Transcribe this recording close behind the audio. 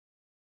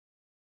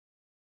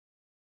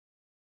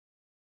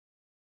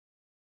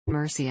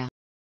Mercia.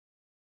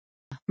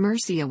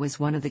 Mercia was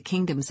one of the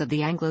kingdoms of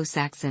the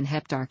Anglo-Saxon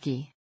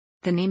Heptarchy.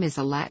 The name is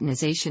a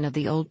Latinization of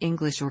the Old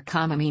English or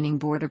comma meaning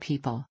border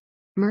people.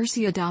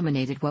 Mercia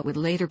dominated what would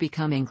later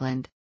become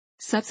England.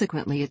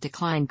 Subsequently it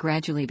declined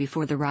gradually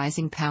before the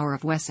rising power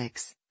of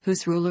Wessex,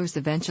 whose rulers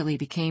eventually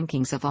became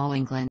kings of all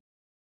England.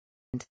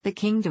 The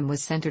kingdom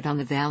was centered on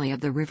the valley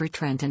of the River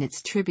Trent and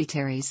its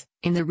tributaries,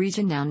 in the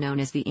region now known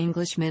as the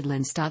English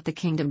Midlands. The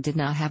kingdom did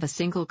not have a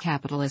single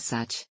capital as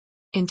such.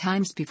 In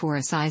times before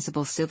a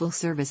sizable civil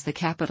service, the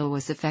capital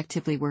was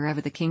effectively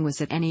wherever the king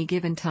was at any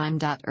given time.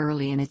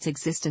 Early in its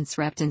existence,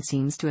 Repton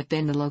seems to have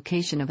been the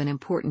location of an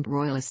important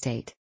royal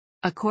estate.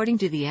 According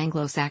to the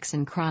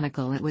Anglo-Saxon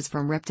Chronicle, it was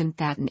from Repton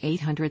that in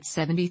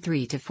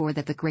 873-4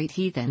 that the Great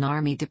Heathen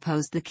Army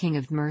deposed the King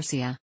of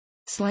Mercia.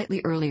 Slightly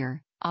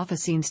earlier, Offa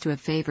seems to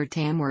have favoured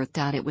Tamworth.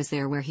 It was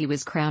there where he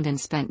was crowned and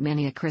spent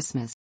many a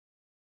Christmas.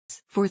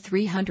 For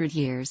 300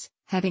 years,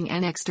 having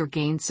annexed or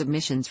gained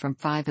submissions from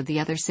 5 of the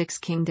other 6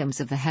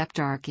 kingdoms of the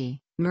Heptarchy,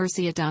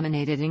 Mercia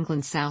dominated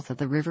England south of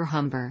the River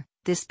Humber.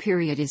 This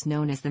period is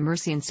known as the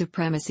Mercian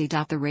supremacy.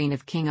 The reign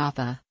of King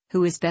Offa,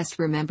 who is best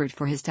remembered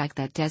for his tag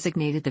that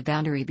designated the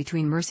boundary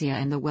between Mercia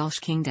and the Welsh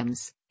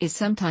kingdoms, is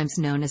sometimes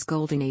known as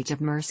Golden Age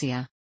of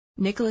Mercia.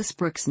 Nicholas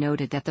Brooks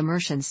noted that the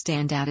Mercians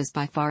stand out as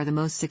by far the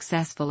most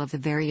successful of the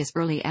various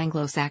early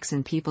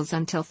Anglo-Saxon peoples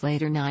until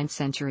later 9th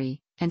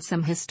century, and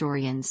some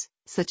historians,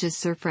 such as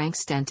Sir Frank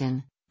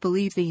Stenton,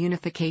 believe the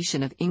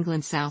unification of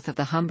England south of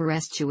the Humber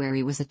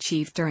estuary was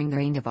achieved during the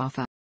reign of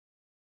Offa.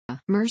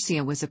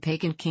 Mercia was a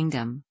pagan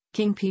kingdom.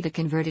 King Peter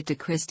converted to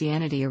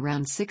Christianity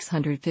around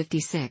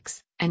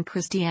 656, and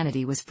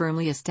Christianity was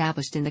firmly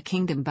established in the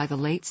kingdom by the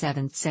late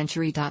 7th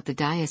century. The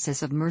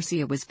Diocese of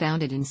Mercia was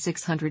founded in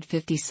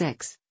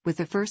 656, with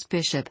the first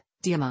bishop,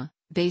 Diema,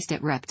 based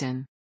at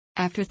Repton.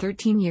 After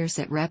 13 years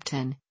at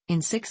Repton,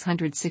 in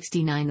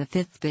 669 the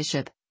 5th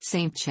bishop,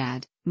 St.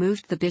 Chad,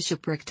 moved the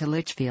bishopric to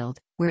Lichfield,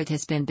 where it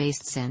has been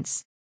based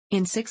since.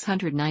 In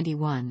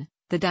 691,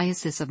 the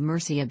Diocese of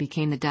Mercia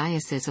became the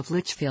Diocese of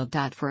Lichfield.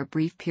 For a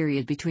brief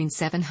period between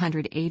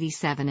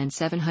 787 and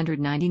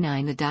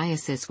 799 the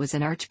diocese was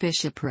an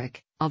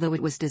archbishopric, although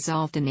it was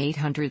dissolved in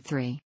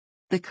 803.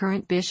 The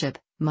current bishop,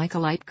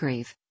 Michael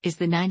Lightgrave, is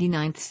the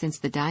 99th since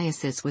the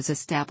diocese was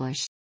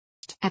established.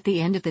 At the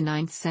end of the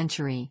 9th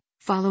century,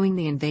 following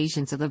the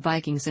invasions of the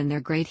Vikings and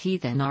their Great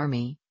Heathen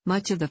Army,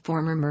 much of the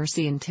former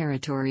Mercian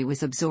territory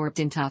was absorbed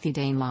into the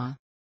Danelaw.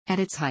 At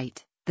its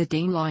height, the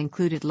Danelaw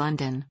included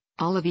London,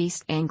 all of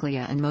East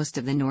Anglia and most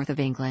of the north of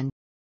England.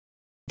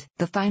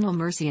 The final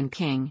Mercian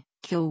king,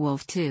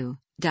 Ceolwulf II,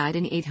 died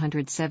in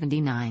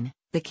 879.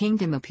 The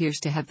kingdom appears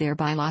to have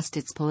thereby lost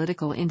its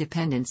political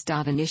independence.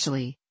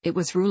 Initially, it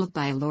was ruled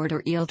by a lord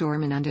or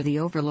ealdorman under the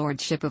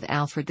overlordship of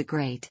Alfred the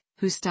Great,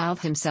 who styled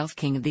himself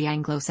King of the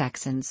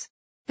Anglo-Saxons.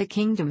 The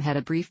kingdom had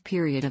a brief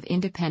period of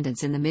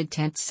independence in the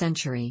mid-10th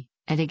century,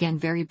 and again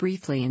very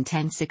briefly in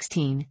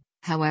 1016.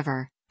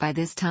 However, by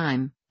this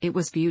time, it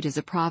was viewed as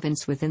a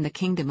province within the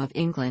Kingdom of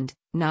England,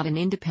 not an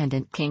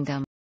independent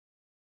kingdom.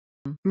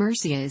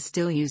 Mercia is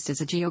still used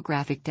as a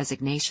geographic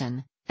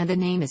designation, and the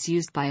name is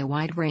used by a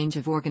wide range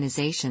of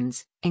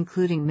organizations,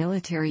 including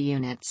military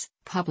units,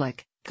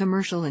 public,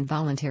 commercial and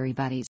voluntary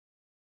bodies.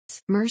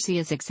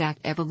 Mercia's exact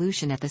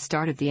evolution at the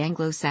start of the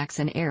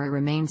Anglo-Saxon era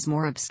remains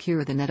more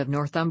obscure than that of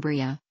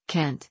Northumbria,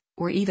 Kent,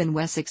 or even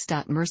Wessex.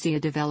 Mercia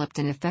developed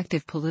an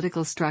effective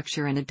political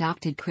structure and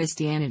adopted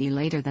Christianity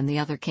later than the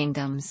other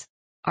kingdoms.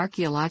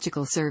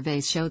 Archaeological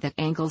surveys show that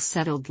Angles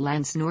settled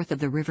lands north of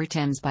the River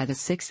Thames by the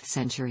 6th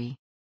century.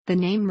 The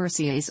name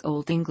Mercia is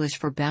Old English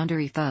for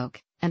boundary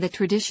folk, and the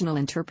traditional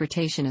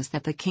interpretation is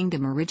that the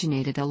kingdom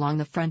originated along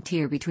the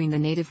frontier between the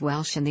native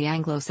Welsh and the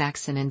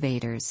Anglo-Saxon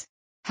invaders.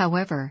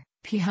 However,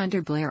 P.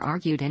 Hunter Blair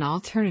argued an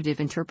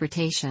alternative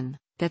interpretation,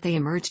 that they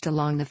emerged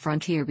along the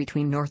frontier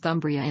between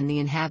Northumbria and the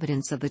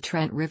inhabitants of the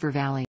Trent River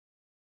Valley.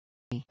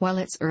 While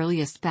its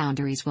earliest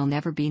boundaries will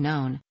never be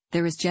known,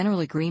 there is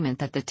general agreement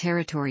that the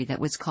territory that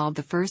was called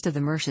the first of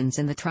the Mercians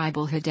in the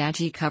tribal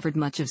Heptarchy covered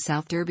much of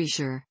South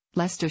Derbyshire,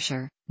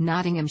 Leicestershire,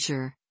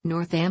 Nottinghamshire,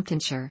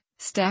 Northamptonshire,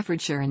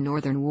 Staffordshire and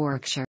northern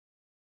Warwickshire.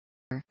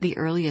 The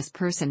earliest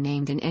person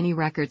named in any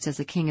records as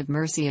a king of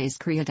Mercia is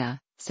Creada,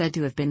 said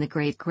to have been the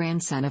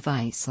great-grandson of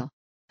Isel.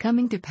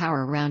 Coming to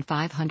power around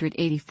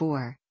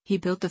 584, he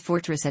built the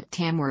fortress at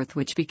Tamworth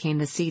which became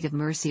the seat of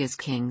Mercia's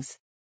kings.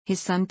 His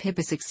son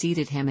Pippa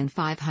succeeded him in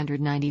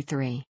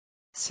 593.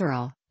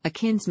 Cyril, a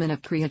kinsman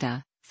of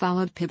Creada,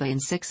 followed Pippa in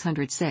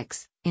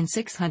 606. In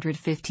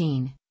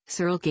 615,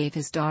 Cyril gave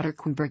his daughter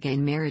Quimberga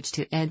in marriage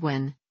to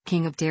Edwin,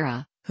 king of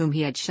Dara, whom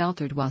he had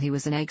sheltered while he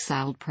was an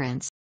exiled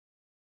prince.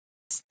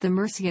 The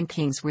Mercian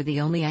kings were the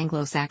only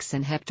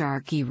Anglo-Saxon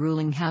Heptarchy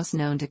ruling house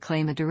known to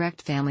claim a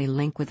direct family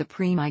link with a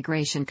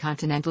pre-migration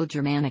continental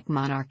Germanic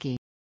monarchy.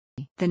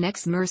 The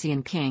next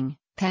Mercian king,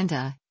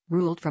 Penda,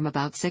 ruled from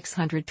about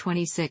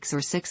 626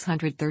 or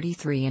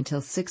 633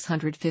 until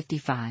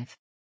 655.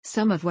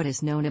 Some of what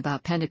is known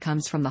about Penda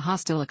comes from the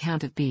hostile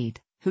account of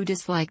Bede, who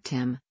disliked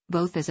him,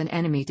 both as an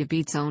enemy to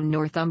Bede's own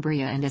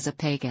Northumbria and as a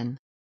pagan.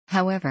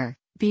 However,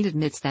 Bede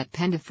admits that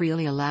Penda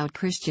freely allowed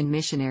Christian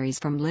missionaries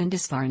from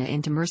Lindisfarne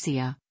into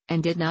Mercia,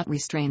 and did not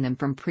restrain them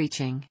from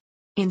preaching.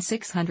 In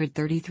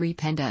 633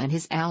 Penda and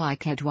his ally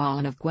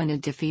Cadwallon of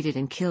Gwynedd defeated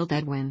and killed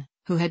Edwin,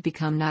 who had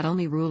become not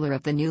only ruler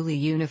of the newly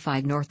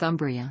unified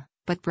Northumbria,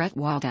 but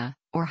Bretwalda,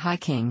 or High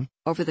King,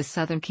 over the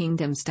southern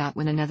kingdoms.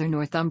 When another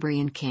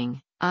Northumbrian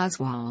king,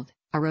 Oswald,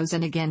 arose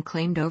and again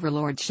claimed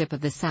overlordship of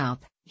the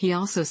south, he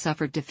also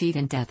suffered defeat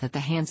and death at the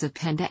hands of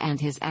Penda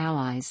and his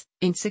allies,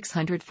 in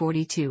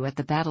 642 at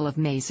the Battle of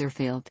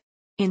Maserfield.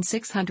 In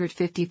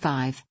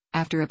 655,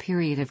 after a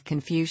period of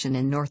confusion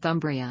in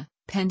Northumbria,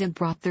 Penda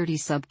brought 30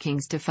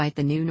 sub-kings to fight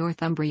the new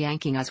Northumbrian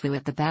king Oswy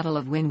at the Battle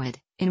of Winwood,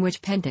 in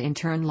which Penda in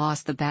turn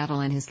lost the battle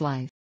and his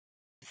life.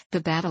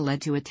 The battle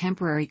led to a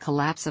temporary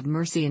collapse of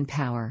Mercian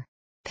power.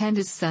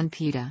 Penda's son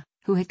Peda,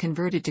 who had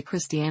converted to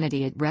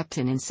Christianity at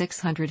Repton in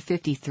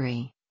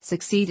 653,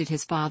 succeeded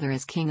his father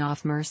as king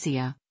of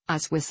Mercia.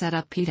 Oswy set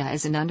up Peda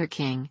as an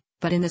under-king,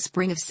 but in the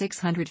spring of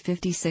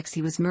 656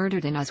 he was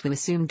murdered and Oswy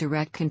assumed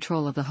direct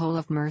control of the whole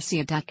of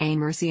Mercia. A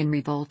Mercian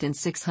revolt in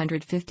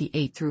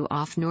 658 threw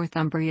off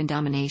Northumbrian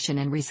domination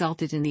and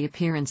resulted in the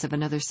appearance of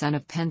another son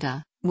of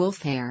Penda,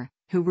 Wulfhere,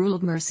 who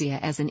ruled Mercia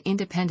as an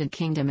independent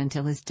kingdom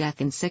until his death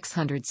in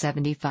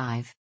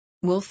 675.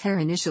 Wulfhere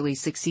initially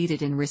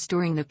succeeded in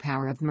restoring the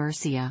power of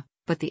Mercia,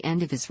 but the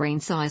end of his reign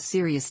saw a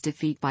serious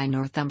defeat by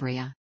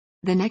Northumbria.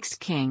 The next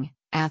king,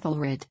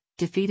 Athelred,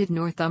 defeated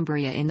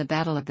Northumbria in the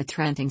Battle of the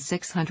Trent in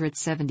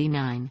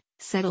 679,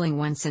 settling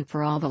once and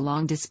for all the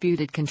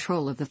long-disputed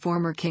control of the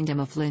former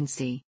kingdom of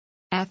Lindsey.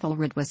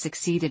 Athelred was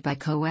succeeded by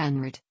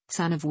Coenred,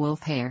 son of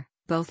Wulfhere.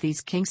 Both these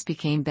kings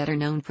became better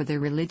known for their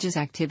religious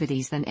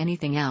activities than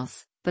anything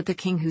else, but the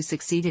king who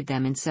succeeded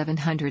them in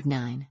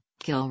 709,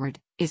 Kilred,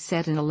 is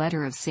said in a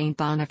letter of St.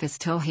 Boniface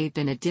to have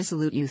been a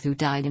dissolute youth who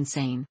died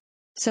insane.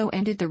 So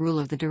ended the rule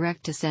of the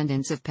direct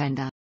descendants of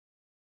Penda.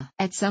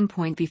 At some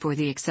point before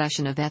the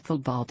accession of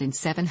Ethelbald in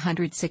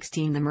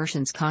 716 the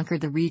Mercians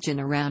conquered the region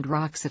around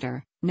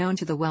Wroxeter, known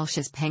to the Welsh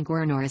as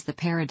Pangwern or as the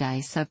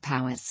Paradise of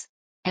Powys.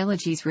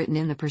 Elegies written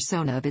in the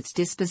persona of its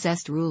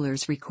dispossessed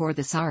rulers record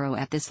the sorrow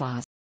at this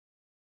loss.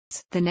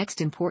 The next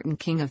important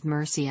king of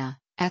Mercia,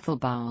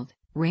 Ethelbald,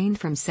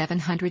 reigned from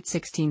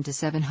 716 to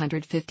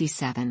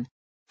 757.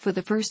 For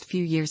the first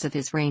few years of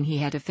his reign he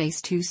had to face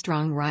two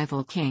strong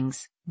rival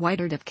kings,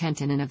 Witard of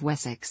Kenton and of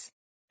Wessex.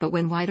 But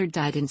when Witard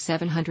died in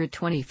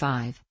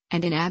 725,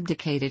 and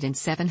abdicated in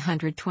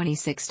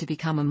 726 to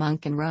become a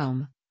monk in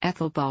Rome,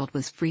 Ethelbald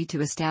was free to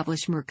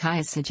establish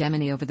Mercia's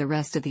hegemony over the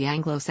rest of the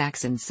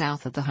Anglo-Saxons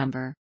south of the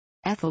Humber.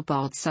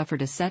 Ethelbald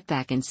suffered a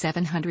setback in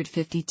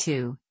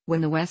 752, when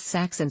the West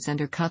Saxons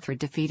under Cuthred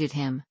defeated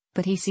him,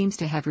 but he seems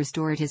to have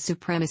restored his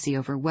supremacy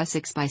over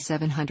Wessex by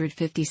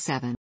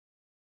 757.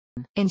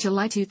 In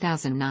July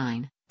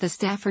 2009, the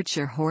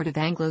Staffordshire hoard of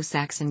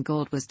Anglo-Saxon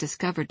gold was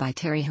discovered by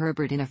Terry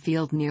Herbert in a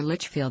field near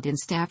Lichfield in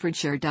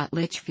Staffordshire.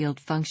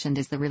 Lichfield functioned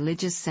as the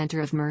religious centre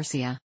of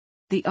Mercia.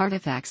 The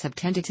artifacts have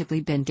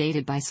tentatively been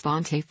dated by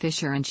Svante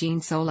Fisher and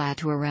Jean Solat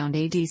to around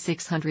AD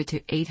 600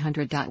 to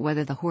 800.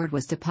 Whether the hoard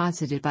was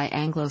deposited by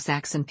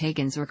Anglo-Saxon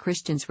pagans or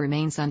Christians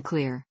remains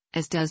unclear,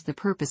 as does the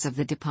purpose of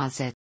the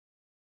deposit.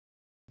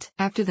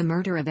 After the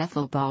murder of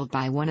Ethelbald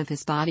by one of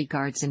his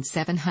bodyguards in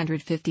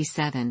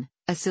 757,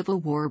 a civil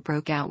war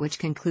broke out which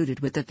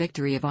concluded with the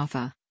victory of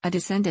Offa. A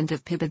descendant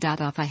of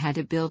Pibba. Offa had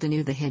to build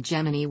anew the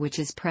hegemony which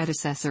his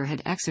predecessor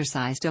had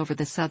exercised over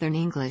the southern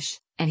English,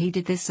 and he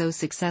did this so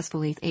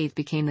successfully that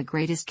became the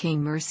greatest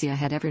king Mercia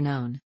had ever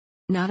known.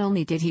 Not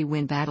only did he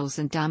win battles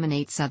and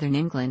dominate southern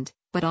England,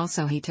 but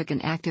also he took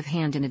an active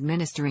hand in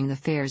administering the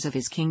affairs of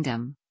his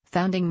kingdom,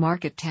 founding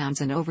market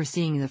towns and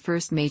overseeing the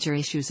first major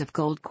issues of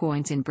gold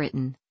coins in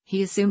Britain.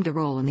 He assumed a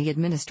role in the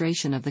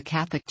administration of the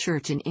Catholic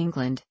Church in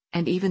England,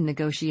 and even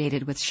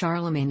negotiated with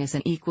Charlemagne as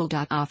an equal.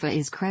 Offa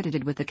is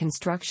credited with the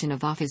construction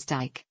of Offa's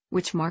Dyke,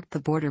 which marked the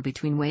border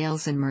between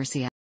Wales and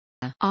Mercia.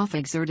 Offa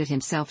exerted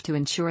himself to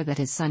ensure that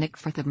his son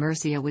Ecgfrith of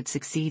Mercia would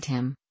succeed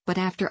him, but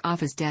after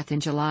Offa's death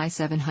in July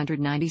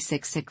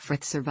 796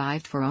 Ecgfrith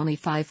survived for only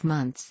 5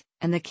 months,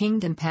 and the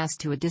kingdom passed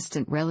to a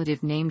distant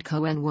relative named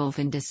Coenwulf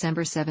in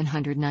December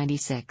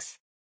 796.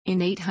 In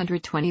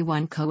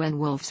 821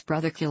 Coenwulf's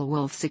brother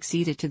Cilwulf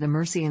succeeded to the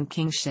Mercian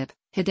kingship.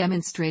 He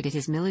demonstrated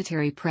his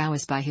military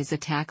prowess by his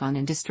attack on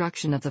and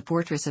destruction of the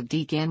fortress of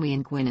Deganwy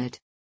in Gwynedd.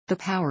 The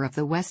power of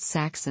the West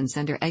Saxons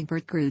under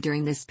Egbert grew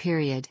during this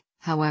period,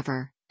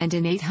 however, and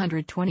in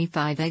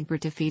 825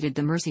 Egbert defeated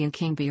the Mercian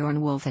king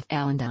Beornwulf at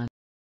Elendon.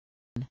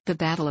 The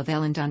Battle of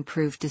Elendon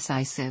proved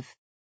decisive.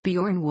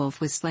 Beornwulf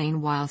was slain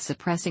while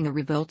suppressing a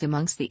revolt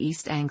amongst the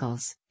East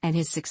Angles, and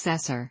his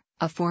successor,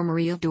 a former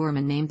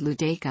ealdorman named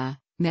Ludeca,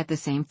 met the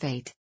same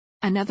fate.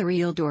 Another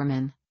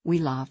ealdorman,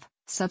 Wilof,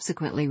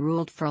 subsequently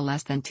ruled for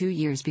less than 2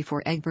 years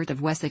before Egbert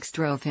of Wessex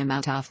drove him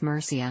out of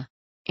Mercia.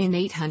 In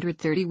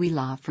 830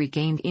 Wilof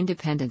regained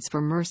independence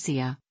for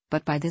Mercia,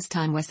 but by this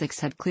time Wessex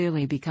had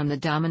clearly become the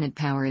dominant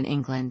power in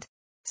England.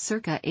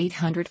 Circa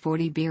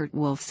 840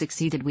 Beornwulf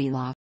succeeded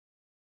Wilof.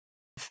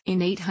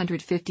 In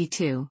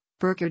 852,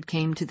 Burchard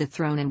came to the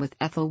throne and with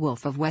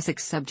Ethelwulf of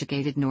Wessex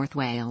subjugated North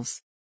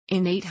Wales.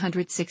 In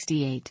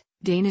 868,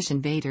 Danish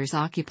invaders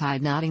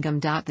occupied Nottingham.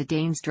 The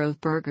Danes drove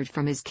Burgard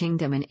from his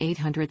kingdom in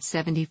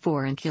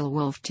 874 and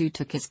Cilwulf II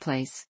took his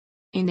place.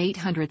 In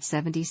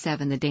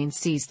 877 the Danes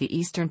seized the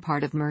eastern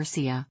part of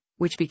Mercia,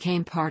 which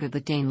became part of the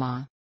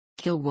Danelaw.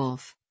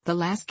 Cilwulf, the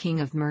last king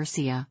of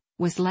Mercia,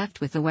 was left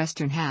with the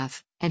western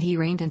half, and he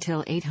reigned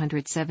until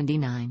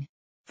 879.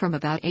 From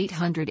about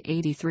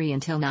 883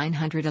 until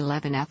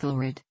 911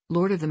 Ethelred,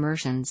 Lord of the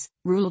Mercians,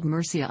 ruled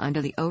Mercia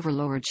under the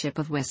overlordship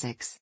of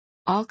Wessex.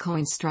 All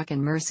coins struck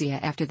in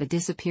Mercia after the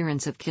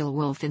disappearance of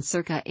Cilwulf in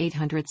circa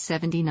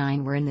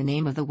 879 were in the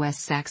name of the West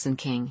Saxon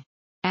king.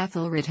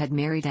 Ethelred had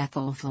married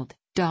Ethelfled,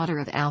 daughter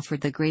of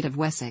Alfred the Great of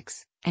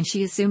Wessex, and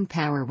she assumed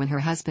power when her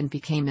husband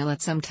became ill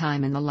at some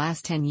time in the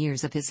last 10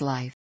 years of his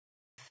life.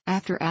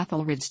 After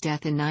Ethelred's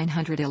death in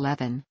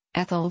 911,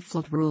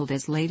 Ethelfled ruled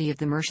as Lady of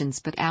the Mercians,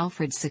 but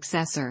Alfred's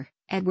successor,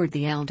 Edward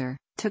the Elder,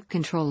 took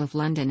control of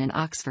London and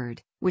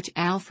Oxford, which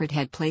Alfred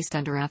had placed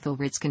under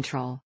Ethelred's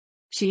control.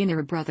 She and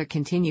her brother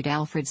continued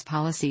Alfred's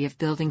policy of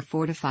building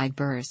fortified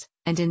burhs,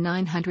 and in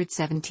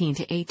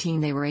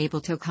 917-18 they were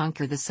able to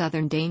conquer the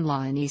southern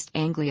Danelaw and East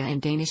Anglia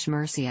and Danish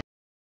Mercia.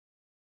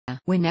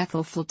 When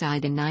Ethelfled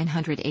died in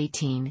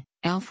 918,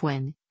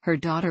 Elfwine, her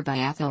daughter by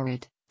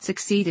Ethelred,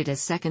 succeeded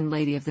as second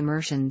Lady of the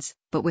Mercians,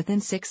 but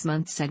within 6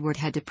 months Edward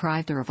had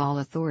deprived her of all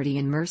authority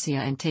in Mercia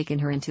and taken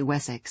her into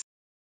Wessex.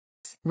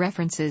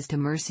 References to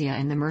Mercia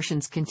and the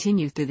Mercians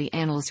continue through the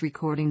annals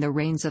recording the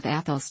reigns of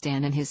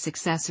Athelstan and his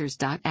successors.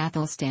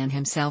 Athelstan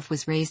himself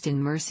was raised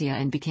in Mercia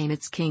and became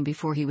its king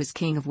before he was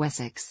king of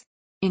Wessex.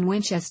 In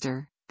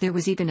Winchester, there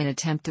was even an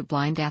attempt to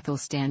blind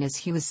Athelstan as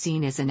he was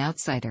seen as an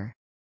outsider.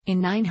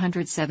 In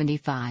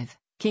 975,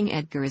 King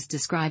Edgar is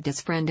described as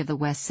friend of the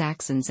West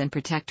Saxons and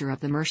protector of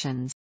the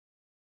Mercians.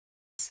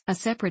 A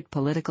separate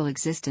political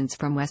existence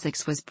from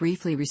Wessex was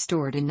briefly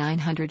restored in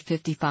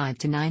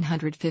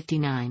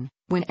 955-959,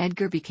 when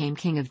Edgar became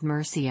king of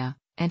Mercia,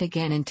 and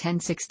again in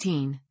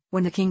 1016,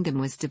 when the kingdom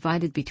was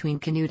divided between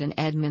Canute and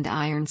Edmund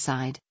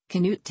Ironside,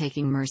 Canute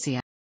taking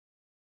Mercia.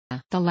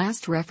 The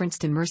last reference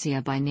to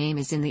Mercia by name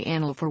is in the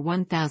annal for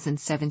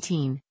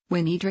 1017,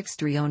 when Edric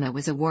Striona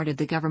was awarded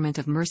the government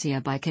of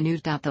Mercia by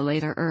Canute. The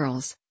later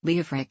earls,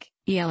 Leofric,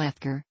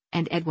 Ealfgar,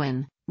 and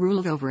Edwin,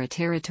 ruled over a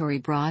territory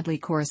broadly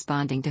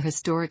corresponding to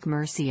historic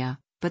Mercia,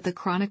 but the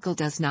chronicle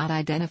does not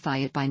identify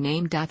it by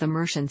name. The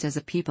Mercians as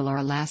a people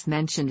are last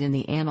mentioned in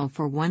the annal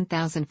for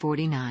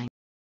 1049.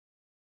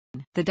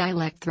 The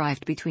dialect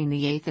thrived between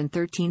the 8th and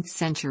 13th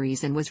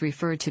centuries and was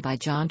referred to by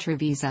John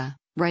Trevisa,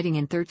 writing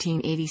in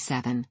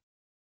 1387.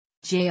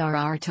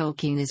 J.R.R.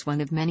 Tolkien is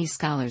one of many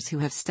scholars who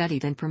have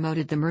studied and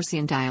promoted the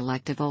Mercian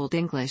dialect of Old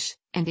English,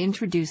 and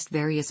introduced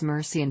various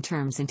Mercian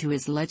terms into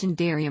his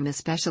legendarium,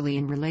 especially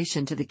in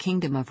relation to the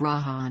kingdom of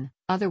Rahan,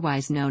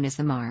 otherwise known as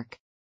the Mark.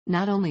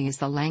 Not only is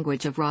the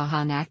language of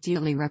Rahan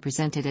accurately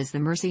represented as the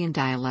Mercian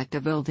dialect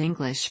of Old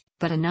English,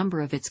 but a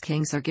number of its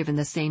kings are given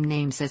the same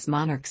names as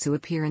monarchs who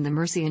appear in the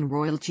Mercian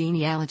royal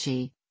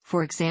genealogy,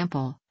 for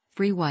example,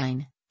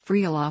 Freewine,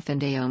 Freolof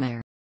and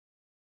Eomer.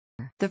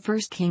 The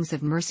first kings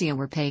of Mercia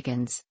were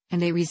pagans,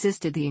 and they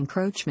resisted the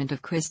encroachment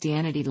of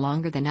Christianity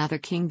longer than other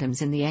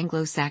kingdoms in the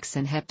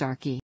Anglo-Saxon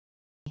Heptarchy.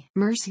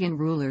 Mercian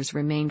rulers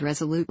remained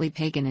resolutely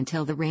pagan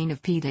until the reign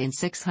of Peta in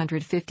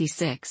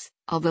 656,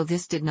 although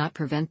this did not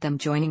prevent them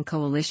joining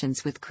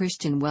coalitions with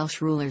Christian Welsh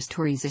rulers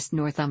to resist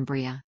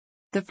Northumbria.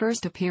 The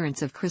first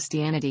appearance of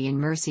Christianity in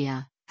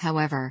Mercia,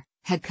 however,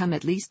 had come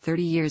at least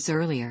 30 years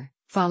earlier,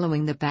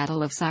 following the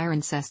Battle of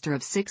Cirencester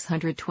of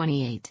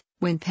 628.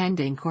 When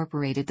Penda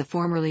incorporated the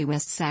formerly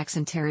West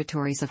Saxon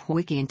territories of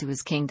Hwicce into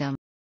his kingdom.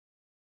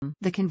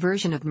 The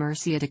conversion of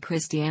Mercia to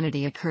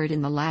Christianity occurred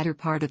in the latter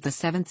part of the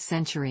 7th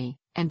century,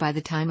 and by the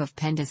time of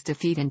Penda's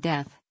defeat and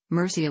death,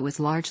 Mercia was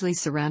largely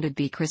surrounded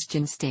by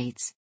Christian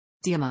states.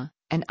 Diarma,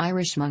 an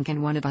Irish monk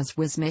and one of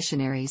Oswy's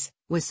missionaries,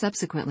 was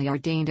subsequently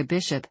ordained a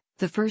bishop,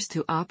 the first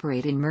to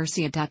operate in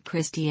Mercia.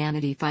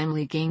 Christianity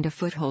finally gained a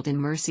foothold in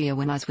Mercia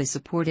when Oswy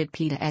supported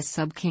Peta as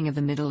sub-king of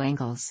the Middle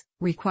Angles,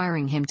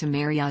 requiring him to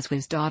marry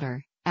Oswy's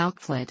daughter,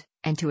 Alcfled,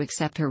 and to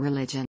accept her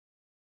religion.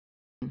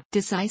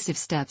 Decisive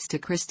steps to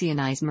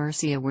Christianize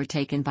Mercia were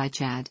taken by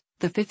Chad,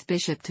 the fifth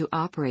bishop to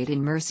operate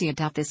in Mercia.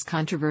 This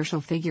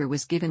controversial figure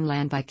was given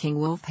land by King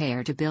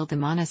Wulfhere to build the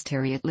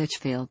monastery at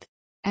Lichfield.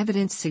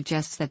 Evidence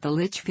suggests that the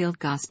Lichfield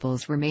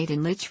Gospels were made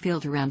in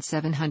Lichfield around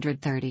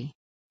 730.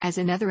 As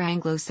in other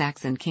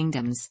Anglo-Saxon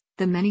kingdoms,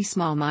 the many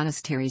small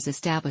monasteries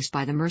established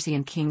by the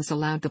Mercian kings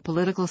allowed the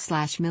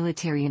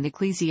political/military and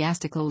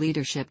ecclesiastical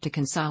leadership to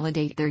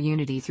consolidate their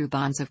unity through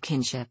bonds of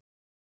kinship.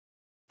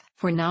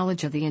 For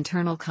knowledge of the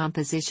internal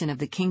composition of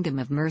the Kingdom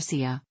of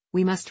Mercia,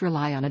 we must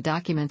rely on a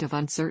document of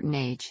uncertain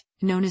age,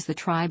 known as the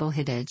tribal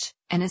hiddage,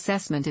 an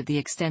assessment of the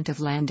extent of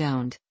land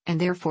owned, and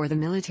therefore the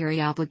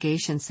military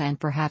obligations and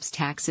perhaps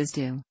taxes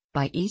due,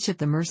 by each of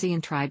the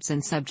Mercian tribes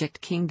and subject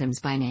kingdoms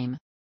by name.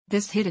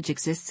 This hiddage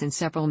exists in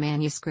several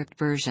manuscript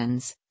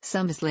versions,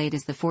 some as late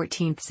as the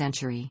 14th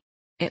century.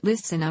 It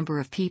lists a number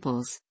of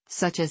peoples,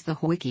 such as the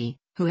Hwicce,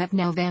 who have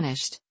now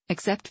vanished,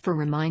 except for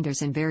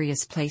reminders and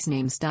various place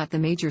names. The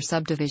major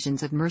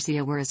subdivisions of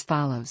Mercia were as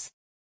follows.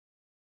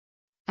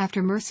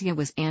 After Mercia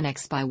was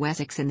annexed by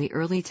Wessex in the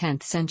early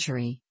 10th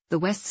century, the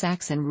West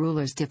Saxon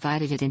rulers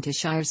divided it into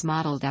shires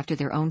modelled after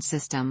their own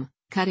system,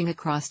 cutting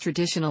across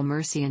traditional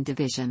Mercian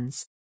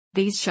divisions.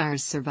 These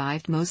shires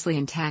survived mostly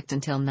intact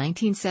until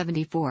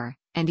 1974,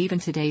 and even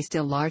today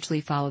still largely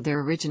follow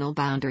their original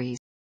boundaries.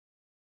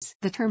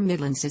 The term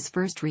Midlands is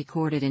first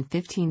recorded in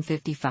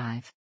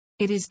 1555.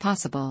 It is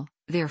possible,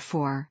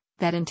 therefore,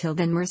 that until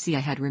then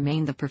Mercia had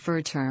remained the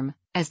preferred term,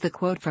 as the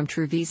quote from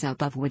Trevisa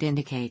above would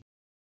indicate.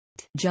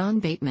 John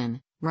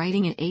Bateman,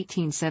 writing in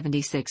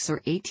 1876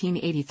 or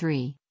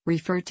 1883,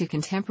 referred to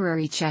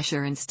contemporary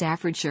Cheshire and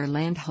Staffordshire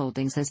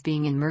landholdings as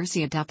being in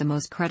Mercia. The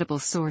most credible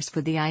source for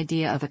the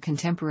idea of a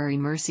contemporary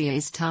Mercia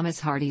is Thomas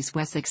Hardy's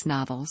Wessex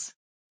novels.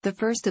 The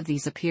first of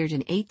these appeared in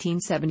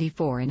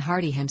 1874, and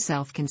Hardy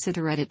himself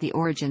considered it the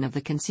origin of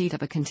the conceit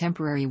of a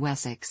contemporary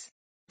Wessex.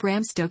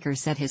 Bram Stoker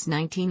said his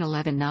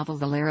 1911 novel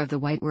The Lair of the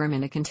White Worm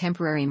in a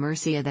contemporary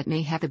Mercia that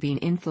may have been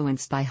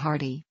influenced by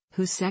Hardy,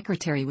 whose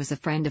secretary was a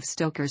friend of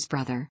Stoker's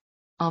brother.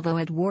 Although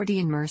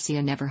Edwardian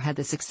Mercia never had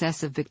the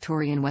success of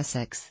Victorian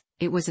Wessex,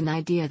 it was an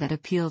idea that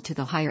appealed to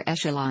the higher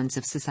echelons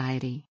of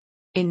society.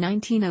 In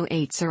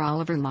 1908, Sir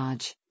Oliver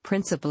Lodge,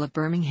 principal of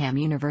Birmingham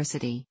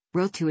University,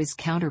 wrote to his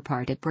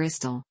counterpart at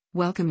Bristol,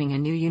 welcoming a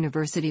new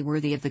university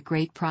worthy of the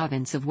great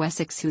province of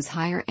Wessex, whose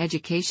higher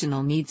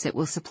educational needs it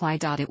will supply.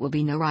 It will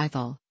be no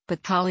rival,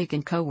 but colleague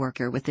and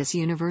co-worker with this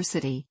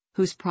university,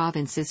 whose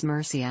province is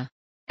Mercia.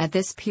 At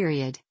this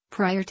period,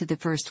 prior to the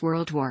First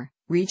World War,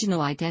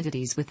 regional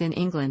identities within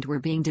England were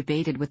being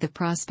debated, with the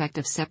prospect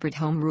of separate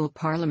Home Rule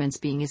parliaments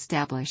being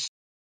established.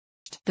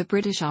 The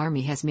British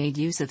Army has made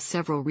use of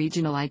several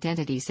regional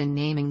identities in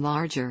naming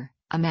larger,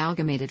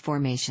 amalgamated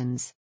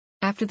formations.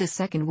 After the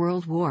Second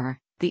World War,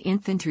 the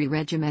infantry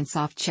regiments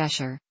off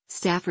Cheshire,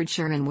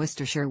 Staffordshire and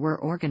Worcestershire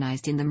were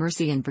organised in the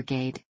Mercian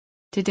Brigade.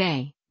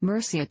 Today,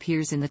 Mercia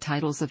appears in the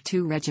titles of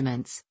two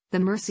regiments: the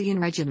Mercian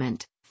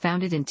Regiment,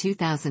 founded in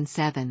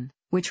 2007,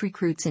 which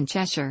recruits in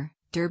Cheshire,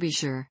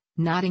 Derbyshire,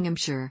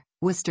 Nottinghamshire,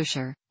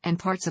 Worcestershire, and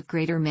parts of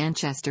Greater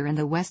Manchester and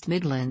the West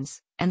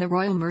Midlands, and the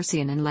Royal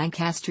Mercian and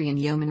Lancastrian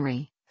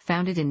Yeomanry,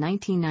 founded in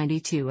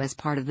 1992 as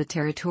part of the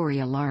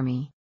Territorial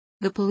Army.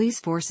 The police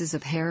forces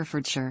of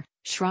Herefordshire,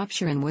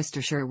 Shropshire and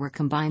Worcestershire were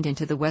combined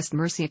into the West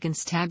Mercia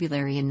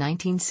Constabulary in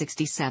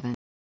 1967.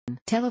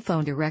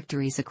 Telephone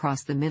directories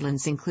across the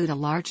Midlands include a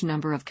large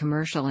number of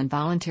commercial and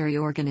voluntary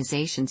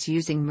organisations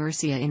using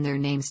Mercia in their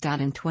names.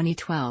 In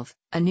 2012,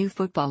 a new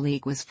football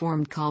league was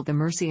formed called the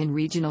Mercian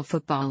Regional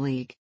Football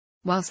League.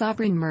 While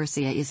Sovereign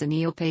Mercia is a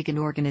neo-pagan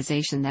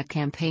organisation that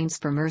campaigns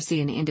for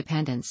Mercian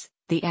independence,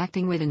 the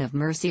acting Witan of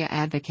Mercia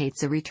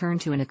advocates a return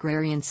to an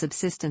agrarian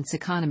subsistence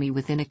economy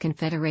within a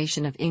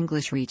confederation of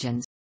English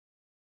regions.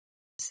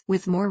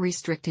 With more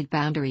restricted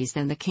boundaries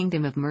than the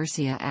Kingdom of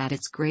Mercia at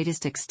its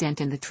greatest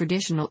extent in the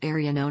traditional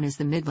area known as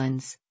the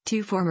Midlands,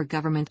 two former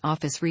government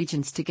office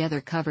regions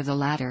together cover the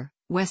latter,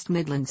 West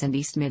Midlands and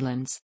East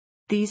Midlands.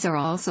 These are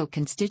also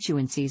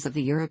constituencies of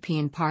the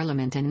European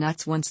Parliament and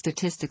not one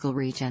statistical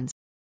regions.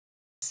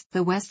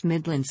 The West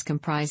Midlands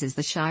comprises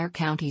the shire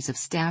counties of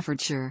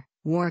Staffordshire,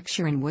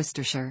 Warwickshire and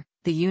Worcestershire,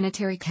 the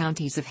unitary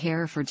counties of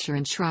Herefordshire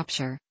and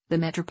Shropshire, the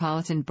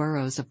metropolitan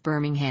boroughs of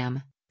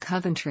Birmingham,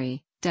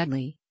 Coventry,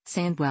 Dudley,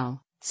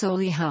 Sandwell,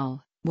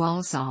 Solihull,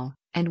 Walsall,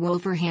 and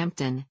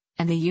Wolverhampton,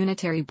 and the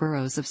unitary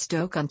boroughs of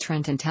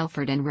Stoke-on-Trent and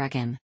Telford and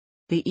Wrekin.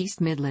 The East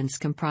Midlands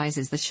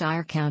comprises the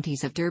shire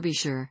counties of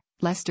Derbyshire,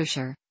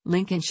 Leicestershire,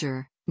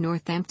 Lincolnshire,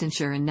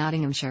 Northamptonshire and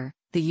Nottinghamshire,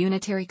 the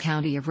unitary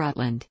county of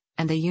Rutland,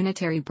 and the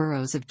unitary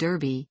boroughs of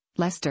Derby,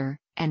 Leicester,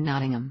 and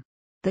Nottingham.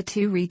 The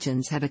two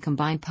regions have a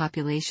combined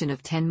population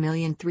of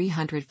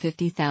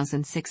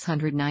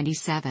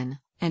 10,350,697,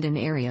 and an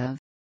area of.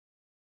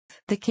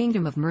 The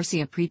Kingdom of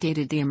Mercia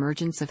predated the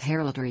emergence of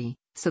heraldry,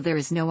 so there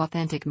is no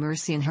authentic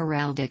Mercian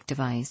heraldic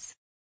device.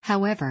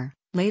 However,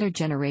 later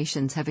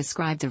generations have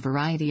ascribed a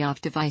variety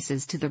of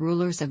devices to the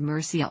rulers of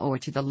Mercia or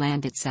to the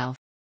land itself.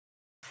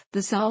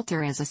 The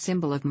psalter as a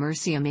symbol of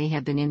Mercia may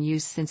have been in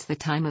use since the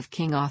time of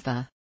King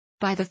Offa.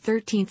 By the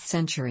 13th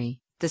century,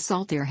 the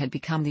psalter had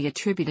become the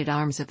attributed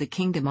arms of the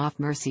Kingdom of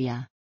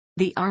Mercia.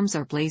 The arms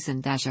are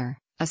blazoned azure,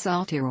 a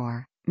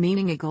psalteror,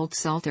 meaning a gold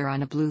psalter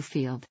on a blue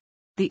field.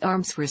 The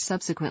arms were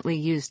subsequently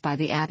used by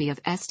the Abbey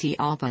of St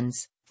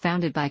Albans,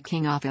 founded by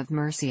King Offa of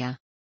Mercia.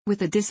 With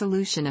the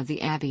dissolution of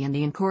the abbey and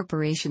the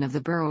incorporation of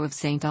the borough of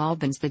St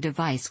Albans, the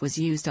device was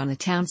used on the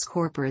town's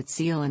corporate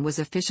seal and was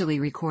officially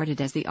recorded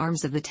as the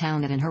arms of the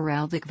town at an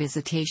heraldic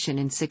visitation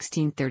in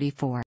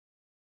 1634.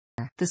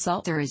 The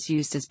psalter is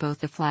used as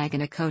both a flag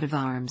and a coat of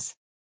arms.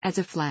 As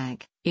a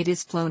flag, it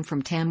is flown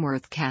from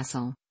Tamworth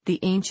Castle, the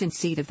ancient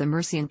seat of the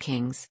Mercian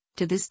kings.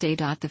 To this day,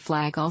 the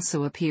flag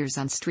also appears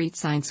on street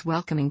signs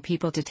welcoming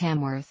people to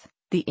Tamworth,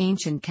 the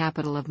ancient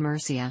capital of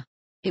Mercia.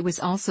 It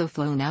was also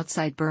flown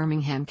outside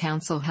Birmingham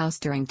Council House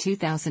during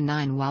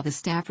 2009 while the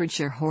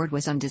Staffordshire Hoard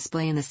was on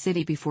display in the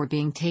city before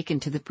being taken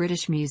to the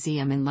British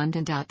Museum in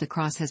London. The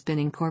cross has been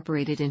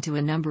incorporated into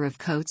a number of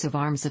coats of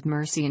arms of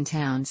Mercian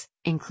towns,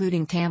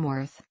 including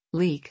Tamworth,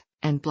 Leek,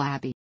 and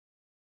Blaby.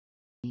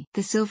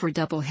 The silver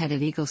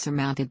double-headed eagle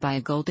surmounted by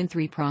a golden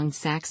three-pronged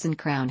Saxon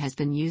crown has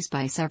been used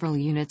by several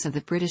units of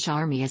the British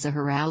Army as a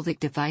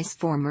heraldic device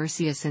for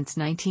Mercia since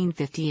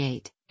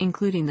 1958,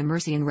 including the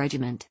Mercian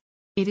Regiment.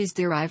 It is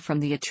derived from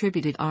the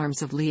attributed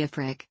arms of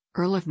Leofric,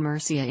 Earl of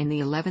Mercia in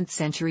the 11th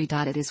century.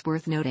 It is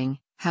worth noting,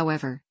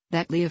 however,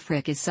 that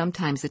Leofric is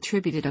sometimes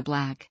attributed a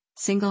black,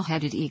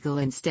 single-headed eagle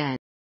instead.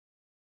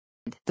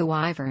 The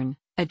wyvern,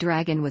 a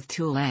dragon with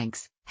two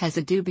legs, has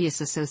a dubious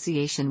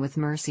association with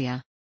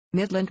Mercia.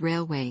 Midland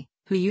Railway,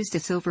 who used a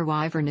silver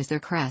wyvern as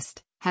their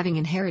crest, having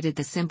inherited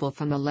the symbol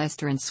from the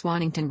Leicester and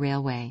Swannington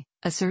Railway,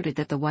 asserted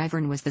that the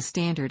wyvern was the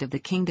standard of the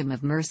Kingdom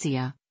of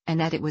Mercia, and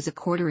that it was a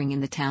quartering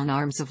in the town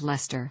arms of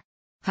Leicester.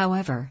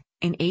 However,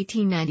 in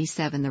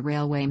 1897 the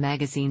Railway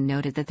magazine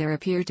noted that there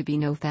appeared to be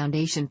no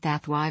foundation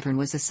that wyvern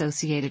was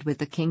associated with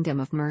the Kingdom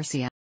of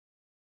Mercia.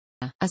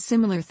 A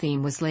similar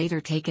theme was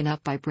later taken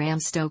up by Bram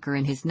Stoker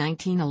in his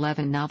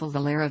 1911 novel The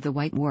Lair of the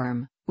White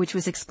Worm, which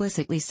was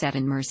explicitly set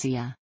in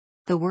Mercia.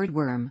 The word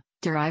worm,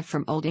 derived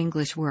from Old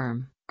English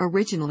worm,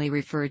 originally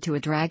referred to a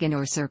dragon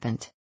or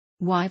serpent.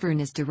 Wyvern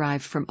is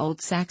derived from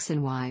Old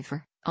Saxon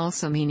wyver,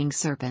 also meaning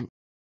serpent.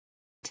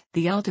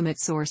 The ultimate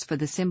source for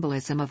the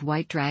symbolism of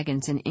white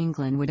dragons in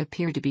England would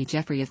appear to be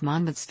Geoffrey of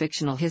Monmouth's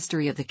fictional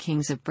History of the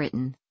Kings of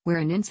Britain, where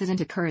an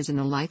incident occurs in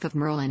the life of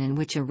Merlin in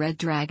which a red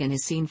dragon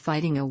is seen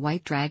fighting a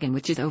white dragon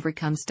which it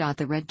overcomes.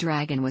 The red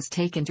dragon was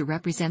taken to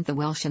represent the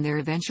Welsh and their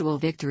eventual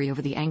victory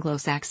over the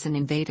Anglo-Saxon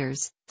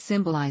invaders,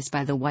 symbolized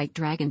by the white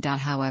dragon.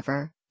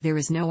 However, there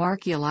is no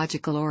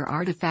archaeological or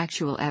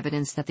artifactual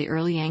evidence that the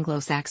early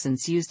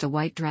Anglo-Saxons used a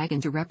white dragon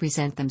to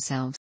represent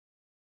themselves.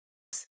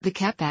 The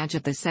cap badge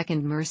of the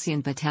 2nd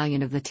Mercian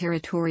Battalion of the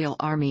Territorial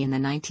Army in the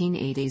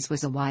 1980s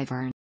was a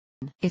wyvern.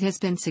 It has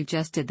been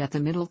suggested that the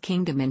Middle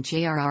Kingdom in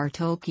J.R.R.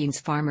 Tolkien's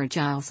Farmer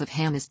Giles of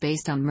Ham is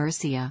based on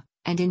Mercia,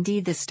 and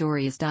indeed the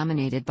story is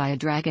dominated by a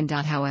dragon.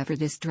 However,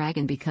 this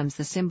dragon becomes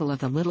the symbol of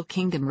the Little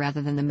Kingdom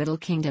rather than the Middle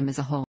Kingdom as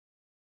a whole.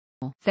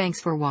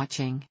 Thanks for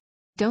watching.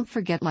 Don't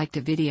forget to like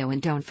the video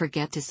and don't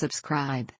forget to subscribe.